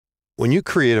When you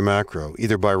create a macro,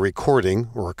 either by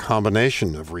recording or a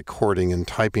combination of recording and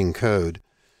typing code,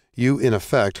 you in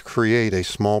effect create a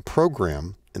small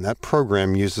program, and that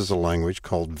program uses a language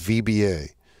called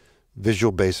VBA,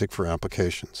 Visual Basic for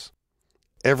Applications.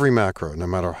 Every macro, no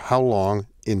matter how long,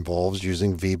 involves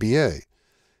using VBA.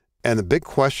 And the big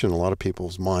question in a lot of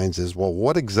people's minds is, well,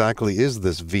 what exactly is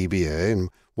this VBA, and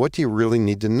what do you really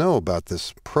need to know about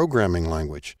this programming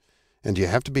language? And do you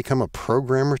have to become a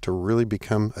programmer to really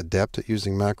become adept at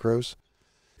using macros?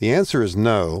 The answer is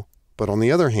no, but on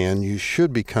the other hand, you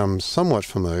should become somewhat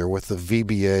familiar with the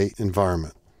VBA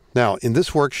environment. Now, in this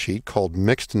worksheet called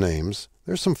Mixed Names,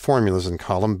 there's some formulas in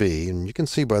column B, and you can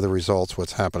see by the results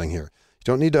what's happening here. You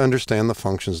don't need to understand the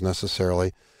functions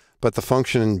necessarily, but the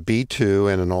function in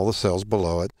B2 and in all the cells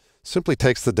below it simply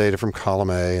takes the data from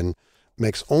column A and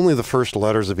makes only the first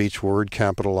letters of each word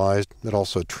capitalized. It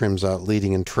also trims out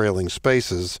leading and trailing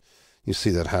spaces. You see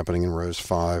that happening in rows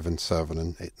 5 and 7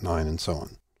 and 8, 9 and so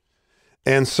on.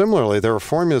 And similarly, there are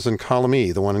formulas in column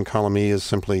E. The one in column E is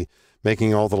simply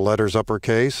making all the letters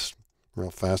uppercase. Real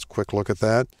fast, quick look at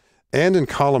that. And in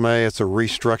column A, it's a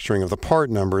restructuring of the part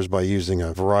numbers by using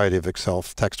a variety of Excel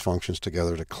text functions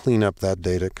together to clean up that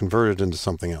data, convert it into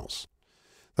something else.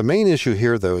 The main issue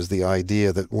here, though, is the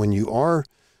idea that when you are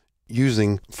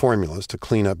using formulas to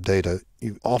clean up data,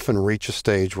 you often reach a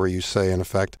stage where you say, in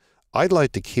effect, I'd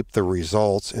like to keep the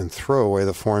results and throw away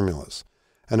the formulas.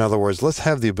 In other words, let's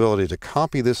have the ability to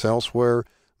copy this elsewhere,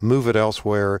 move it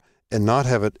elsewhere, and not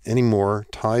have it anymore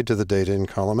tied to the data in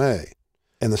column A.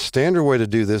 And the standard way to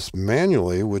do this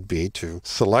manually would be to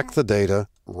select the data,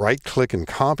 right-click and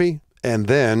copy, and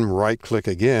then right-click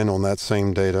again on that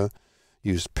same data,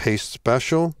 use Paste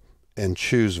Special, and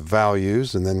choose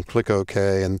Values, and then click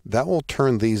OK, and that will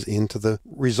turn these into the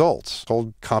results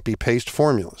called copy-paste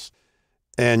formulas.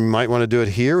 And you might want to do it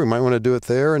here, you might want to do it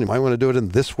there, and you might want to do it in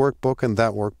this workbook and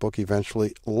that workbook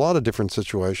eventually, a lot of different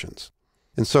situations.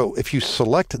 And so if you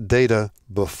select data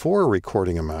before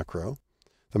recording a macro,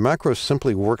 the macro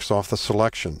simply works off the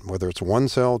selection, whether it's one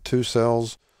cell, two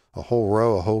cells, a whole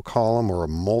row, a whole column, or a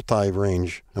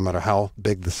multi-range. No matter how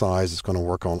big the size, it's going to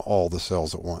work on all the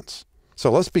cells at once. So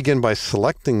let's begin by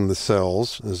selecting the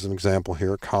cells, as an example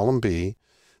here, column B,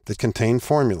 that contain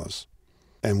formulas.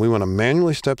 And we want to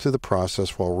manually step through the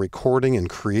process while recording and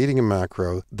creating a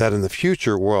macro that in the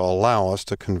future will allow us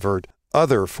to convert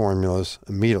other formulas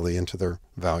immediately into their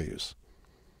values.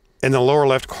 In the lower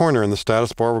left corner in the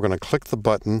status bar, we're going to click the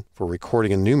button for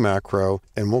recording a new macro,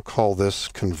 and we'll call this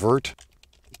Convert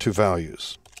to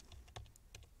Values.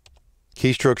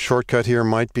 Keystroke shortcut here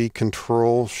might be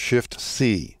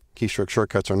Control-Shift-C. Keystroke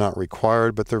shortcuts are not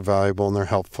required, but they're valuable and they're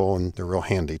helpful and they're real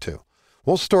handy too.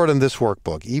 We'll start in this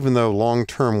workbook, even though long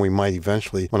term we might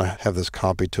eventually want to have this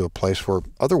copied to a place where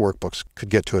other workbooks could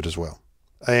get to it as well.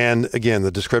 And again, the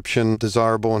description,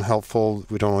 desirable and helpful.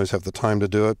 We don't always have the time to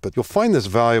do it, but you'll find this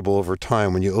valuable over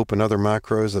time when you open other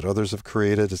macros that others have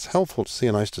created. It's helpful to see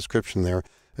a nice description there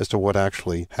as to what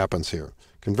actually happens here.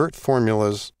 Convert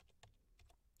formulas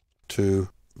to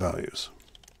values.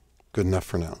 Good enough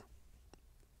for now.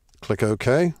 Click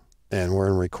OK, and we're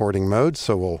in recording mode,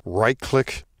 so we'll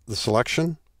right-click the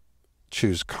selection,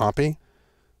 choose Copy,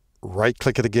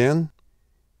 right-click it again,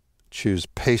 choose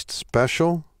Paste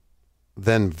Special,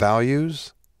 then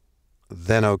Values,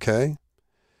 then OK.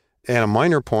 And a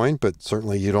minor point, but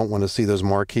certainly you don't want to see those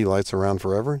marquee lights around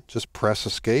forever. Just press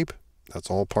Escape. That's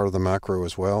all part of the macro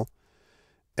as well.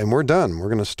 And we're done. We're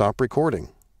going to stop recording.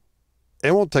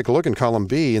 And we'll take a look in column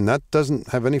B, and that doesn't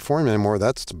have any formula anymore.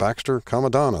 That's Baxter,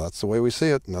 Donna. That's the way we see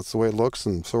it, and that's the way it looks,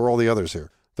 and so are all the others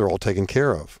here. They're all taken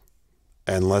care of.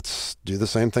 And let's do the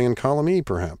same thing in column E,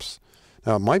 perhaps.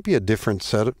 Now, it might be a different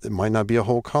set. It might not be a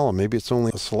whole column. Maybe it's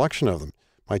only a selection of them.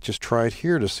 Might just try it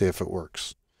here to see if it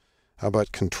works. How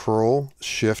about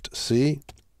Control-Shift-C?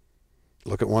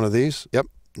 Look at one of these. Yep,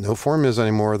 no formulas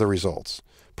anymore, the results.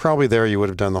 Probably there you would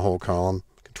have done the whole column.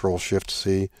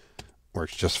 Control-Shift-C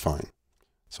works just fine.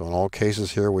 So in all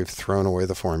cases here, we've thrown away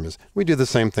the formulas. We do the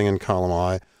same thing in column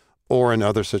I or in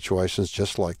other situations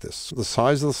just like this. The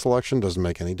size of the selection doesn't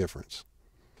make any difference.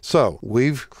 So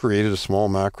we've created a small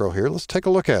macro here. Let's take a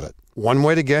look at it. One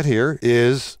way to get here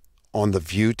is on the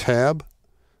View tab.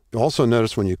 You'll also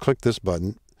notice when you click this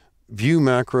button, View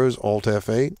Macros, Alt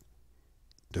F8.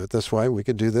 Do it this way. We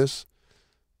could do this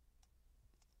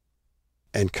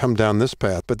and come down this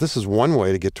path. But this is one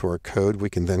way to get to our code. We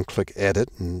can then click Edit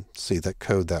and see that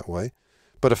code that way.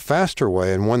 But a faster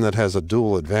way, and one that has a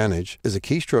dual advantage, is a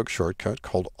keystroke shortcut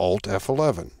called Alt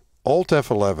F11. Alt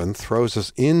F11 throws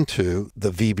us into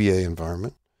the VBA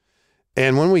environment.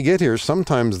 And when we get here,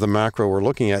 sometimes the macro we're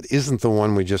looking at isn't the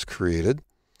one we just created,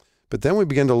 But then we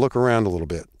begin to look around a little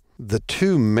bit. The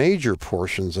two major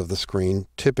portions of the screen,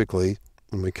 typically,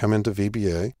 when we come into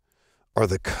VBA, are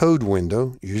the code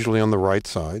window, usually on the right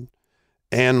side,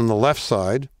 and on the left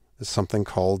side is something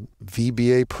called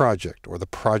VBA project, or the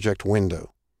project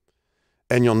window.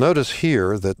 And you'll notice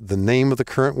here that the name of the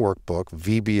current workbook,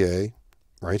 VBA,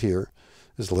 right here,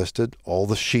 is listed. All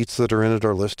the sheets that are in it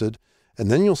are listed.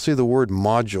 And then you'll see the word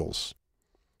modules.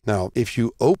 Now, if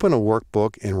you open a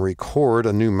workbook and record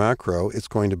a new macro, it's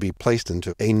going to be placed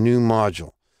into a new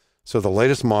module. So the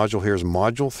latest module here is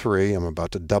Module 3. I'm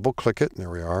about to double click it. There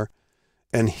we are.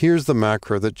 And here's the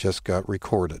macro that just got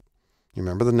recorded. You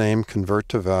remember the name, convert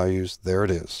to values. There it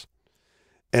is.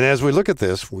 And as we look at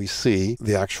this, we see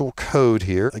the actual code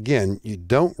here. Again, you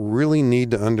don't really need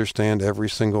to understand every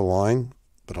single line,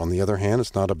 but on the other hand,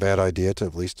 it's not a bad idea to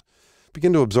at least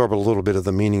begin to absorb a little bit of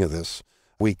the meaning of this.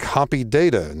 We copy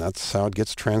data, and that's how it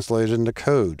gets translated into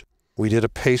code. We did a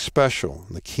paste special.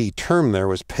 The key term there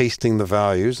was pasting the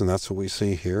values, and that's what we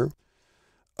see here.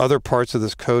 Other parts of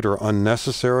this code are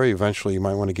unnecessary. Eventually, you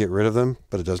might want to get rid of them,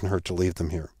 but it doesn't hurt to leave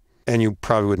them here. And you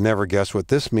probably would never guess what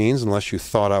this means unless you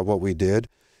thought out what we did.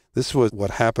 This was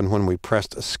what happened when we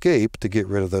pressed escape to get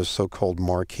rid of those so-called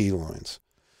marquee lines.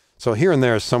 So here and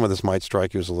there, some of this might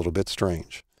strike you as a little bit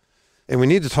strange. And we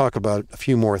need to talk about a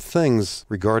few more things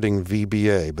regarding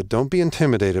VBA, but don't be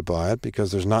intimidated by it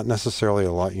because there's not necessarily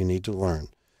a lot you need to learn.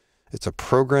 It's a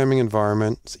programming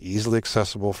environment. It's easily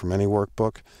accessible from any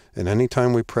workbook. And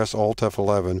anytime we press Alt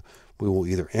F11, we will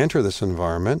either enter this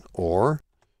environment or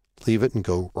leave it and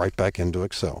go right back into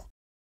Excel.